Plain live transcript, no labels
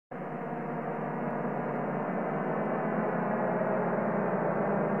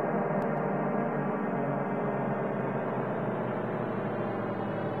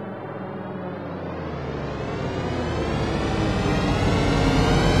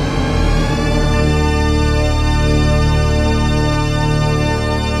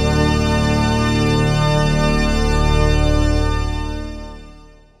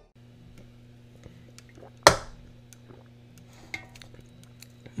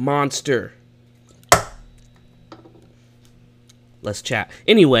monster. Let's chat.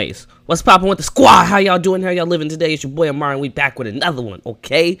 Anyways, what's poppin' with the squad? How y'all doing? How y'all living today? It's your boy Amauri, and we back with another one,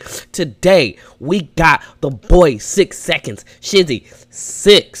 okay? Today, we got the boy 6 seconds. Shizzy,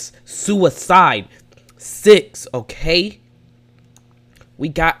 6. Suicide, 6, okay? We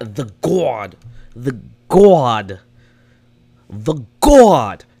got the God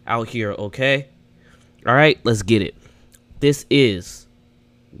out here, okay? Alright, let's get it. This is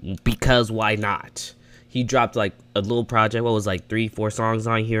Because Why Not. He dropped like a little project, what was like 3-4 songs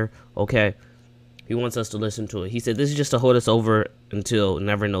on here, okay? He wants us to listen to it. He said this is just to hold us over until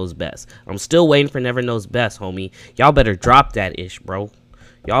Never Knows Best. I'm still waiting for Never Knows Best, homie. Y'all better drop that ish, bro.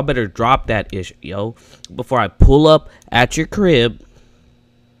 Y'all better drop that ish, yo. Before I pull up at your crib,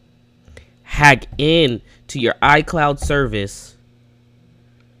 hack in to your iCloud service,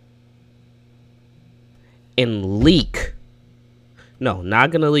 and leak. No,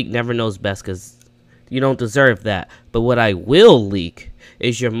 not gonna leak Never Knows Best because you don't deserve that. But what I will leak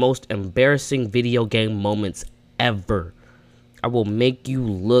is your most embarrassing video game moments ever. I will make you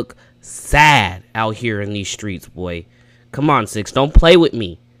look sad out here in these streets, boy. Come on, 6. Don't play with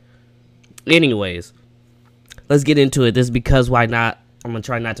me. Anyways, let's get into it. This is Because Why Not. I'm going to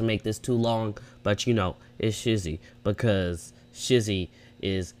try not to make this too long. But, you know, it's Shizzy. Because Shizzy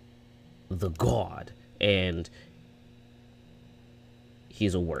is the God. And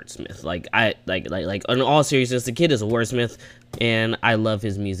he's a wordsmith. Like in all seriousness, the kid is a wordsmith, and I love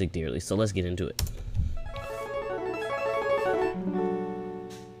his music dearly. So let's get into it.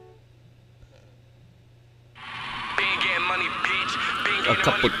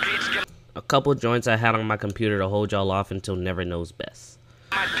 A couple joints I had on my computer to hold y'all off until Never Knows Best.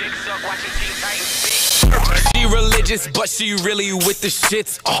 She religious, but she really with the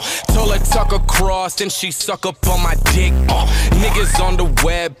shits. Told her tuck across, then she suck up on my dick. Niggas on the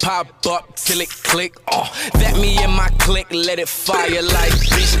web pop up till it click. That me and my click, let it fire like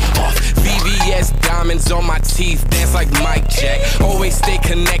bitch. VVS diamonds on my teeth, dance like Mike Jack. Always stay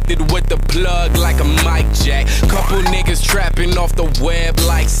connected with the plug like a Mike Jack. Couple niggas trapping off the web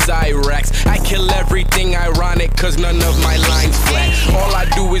like Cyrax. I kill everything ironic, cause none of my lines flat. All I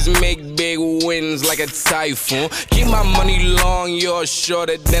do is make big wins like a typhoon. Keep my money long, you're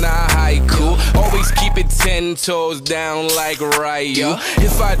shorter than a haiku. Always keep it 10 toes down like Ryu.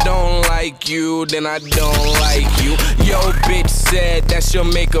 If I don't like you, then I don't like you. Yo, bitch said that she'll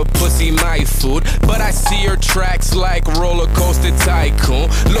make a pussy my food, but I see her tracks like roller coaster tycoon.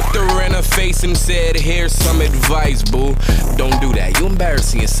 Looked her in her face and said, here's some advice, boo. Don't do that, you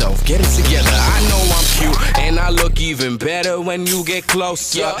embarrassing yourself. Get it together. I know I'm cute, and I look even better when you get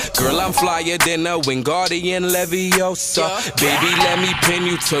closer. Girl, I'm flyer than a Wingardium Leviosa. Baby, let me pin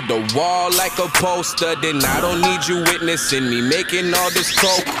you to the wall like a poster. Then I don't need you witnessing me making all this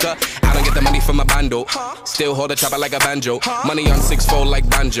coca. I don't get the money from a bando, still hold a chopper like a banjo. Money on 6-fold like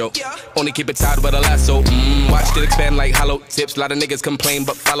banjo, only keep it tied with a lasso. Watched it expand like hollow tips. Lot of niggas complain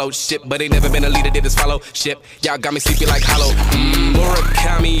but follow shit, but ain't never been a leader, did this follow ship. Y'all got me sleepy like hollow.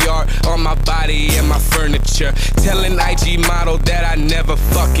 Murakami art on my body and my furniture, telling IG model that I never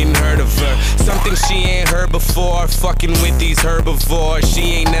fucking heard of her. Something she ain't heard before, fucking with these herbivores. She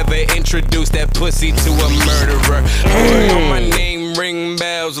ain't never introduced that pussy to a murderer. Know my name ring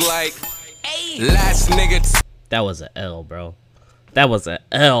bells like last nigga. That was a L, bro. That was a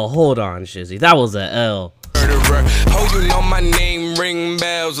L. Hold on, Shizzy. That was a L. Murderer. Oh, you know my name ring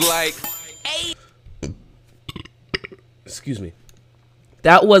bells like. Excuse me.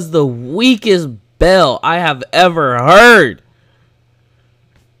 That was the weakest bell I have ever heard.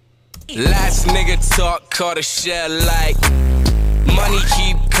 Last nigga talk caught a shell like. Money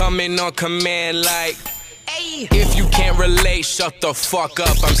keep coming on command like. If you can't relate, shut the fuck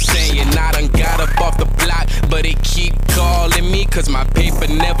up. I'm saying I done got up off the block, but they keep calling me cause my paper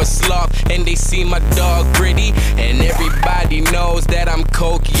never sloth. And they see my dog gritty, and everybody knows that I'm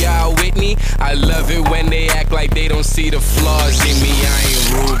coke, y'all with me. I love it when they act like they don't see the flaws in me. I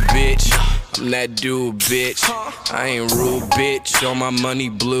ain't rude, bitch. I'm that dude, bitch. I ain't rude, bitch. On my money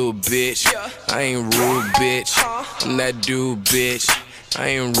blue, bitch. I ain't rude, bitch. I'm that dude, bitch. I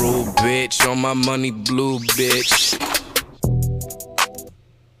ain't rude, bitch. On my money blue, bitch.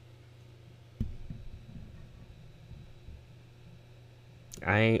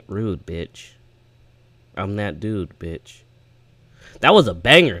 I ain't rude, bitch. I'm that dude, bitch. That was a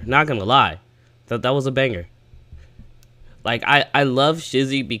banger, not gonna lie. That was a banger. Like, I love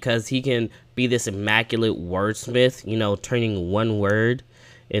Shizzy because he can be this immaculate wordsmith, you know, turning one word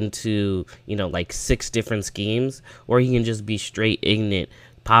into, you know, like 6 different schemes, or he can just be straight ignorant,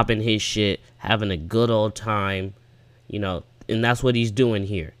 popping his shit, having a good old time, you know, And that's what he's doing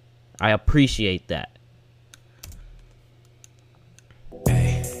here. I appreciate that.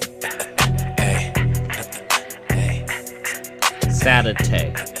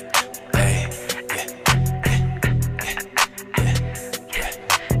 Saturday.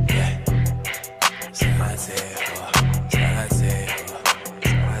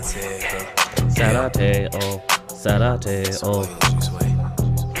 Saturday, oh, Saturday, oh.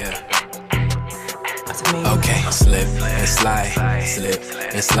 Okay, slip and slide, slip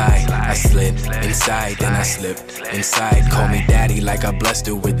and slide. I slid inside, then I slipped inside. Call me daddy like I blessed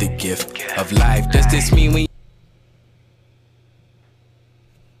her with the gift of life. Does this mean we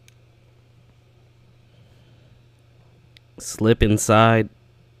slip inside?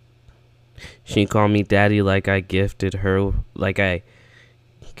 She called me daddy like I gifted her, like I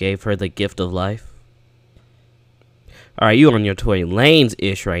gave her the gift of life. Alright, you on your Tory Lanez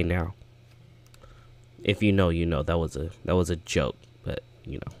ish right now. If you know, you know. That was a joke, but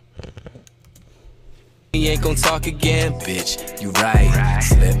you know. We ain't gon' talk again, bitch. You right.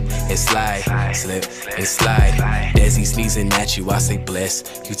 Slip and slide, slip and slide. Desi sneezing at you, I say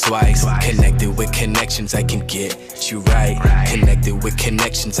bless you twice. Connected with connections, I can get you right. Connected with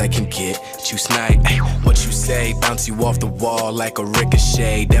connections, I can get you snipe. What you say, bounce you off the wall like a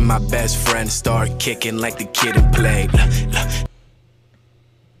ricochet. Then my best friend start kicking like the kid who played.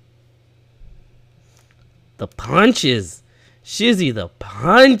 The punches. Shizzy, the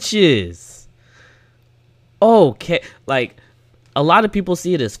punches. Okay, like, a lot of people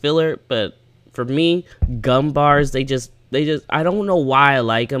see it as filler, but for me, gun bars, they just, I don't know why I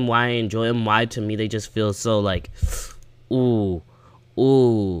like them, why I enjoy them, why to me they just feel so like, ooh,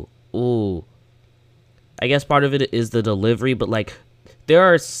 ooh, ooh. I guess part of it is the delivery, but like, there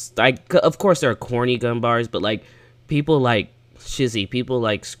are, like, of course there are corny gun bars, but like, people like Shizzy, people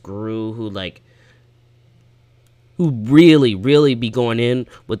like SQUA, who really, really be going in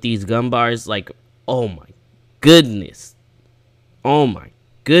with these gun bars, like, oh my goodness. Oh my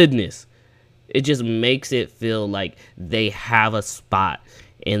goodness. It just makes it feel like they have a spot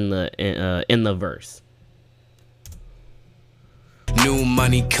in the verse. New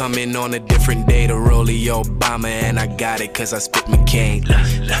money coming on a different day to Rollie Obama, and I got it cause I spit McCain.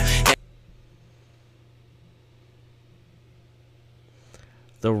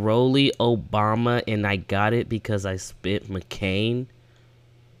 The Rollie Obama, and I got it because I spit McCain.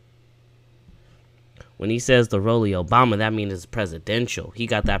 When he says the Rollie Obama, that means it's presidential. He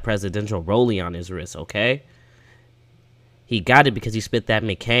got that presidential Rollie on his wrist, okay? He got it because he spit that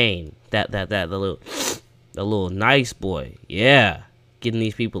McCain. The little nice boy. Yeah. Getting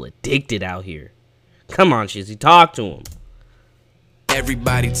these people addicted out here. Come on, Shizzy, talk to him.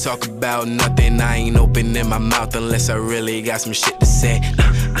 Everybody talk about nothing, I ain't opening my mouth unless I really got some shit to say.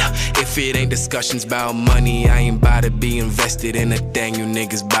 If it ain't discussions about money, I ain't about to be invested in a thing you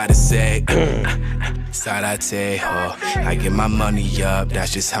niggas about to say. Sarate, ho, I get my money up,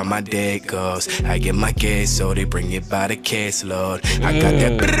 that's just how my day goes. I get my case, so they bring it by the caseload. I got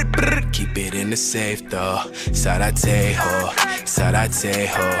that brr, brr, keep it in the safe though. Sarate, ho,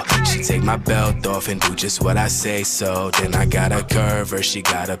 she take my belt off and do just what I say so. Then I got a curve, she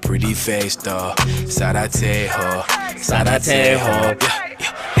got a pretty face though. Sarate, ho,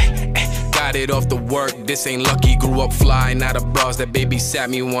 got it off the work, this ain't lucky. Grew up fly, not a bras that babysat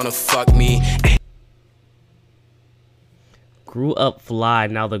me, wanna fuck me. Grew up fly,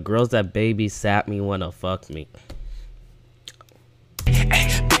 now the girls that babysat me wanna fuck me.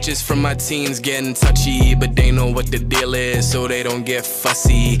 Bitches from my teens getting touchy, but they know what the deal is, so they don't get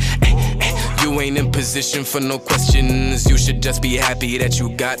fussy. You ain't in position for no questions, you should just be happy that you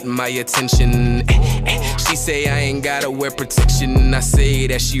got my attention. She say I ain't gotta wear protection, I say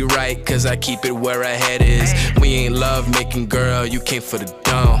that she right, cause I keep it where her head is. We ain't love making, girl, you came for the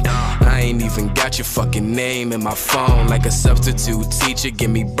dome. I ain't even got your fucking name in my phone. Like a substitute teacher,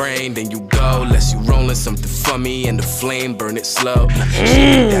 give me brain, then you go. Unless you rolling something for me and the flame burn it slow. She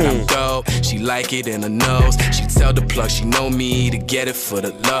think that I'm dope, she like it in her nose. She tell the plug she know me to get it for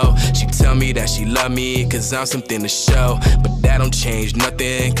the low. She tell me that she love me cause I'm something to show. But that don't change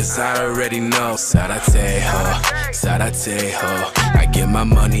nothing cause I already know. Sarate ho, I get my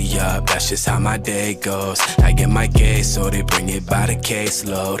money up, that's just how my day goes. I get my case, so they bring it by the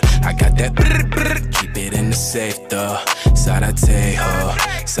caseload. I got that brr, brr, keep it in the safe though. Sarate ho,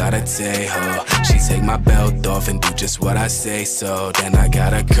 she take my belt off and do just what I say so. Then I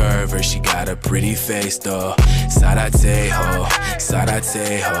got a curve, she got a pretty face though. Sarate ho.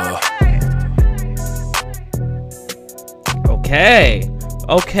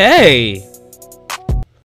 Okay.